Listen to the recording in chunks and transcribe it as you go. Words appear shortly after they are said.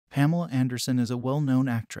Pamela Anderson is a well-known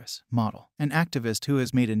actress, model, and activist who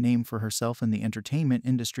has made a name for herself in the entertainment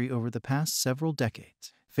industry over the past several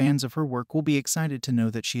decades. Fans of her work will be excited to know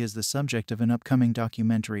that she is the subject of an upcoming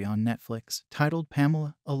documentary on Netflix titled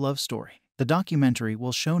Pamela, A Love Story. The documentary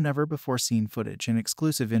will show never-before-seen footage and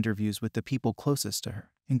exclusive interviews with the people closest to her,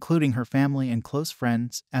 including her family and close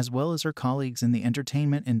friends, as well as her colleagues in the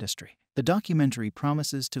entertainment industry. The documentary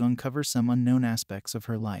promises to uncover some unknown aspects of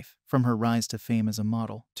her life, from her rise to fame as a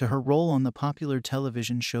model, to her role on the popular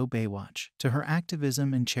television show Baywatch, to her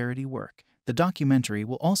activism and charity work. The documentary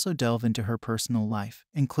will also delve into her personal life,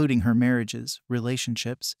 including her marriages,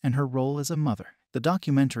 relationships, and her role as a mother. The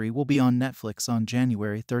documentary will be on Netflix on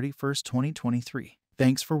January 31st, 2023.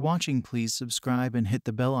 Thanks for watching. Please subscribe and hit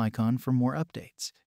the bell icon for more updates.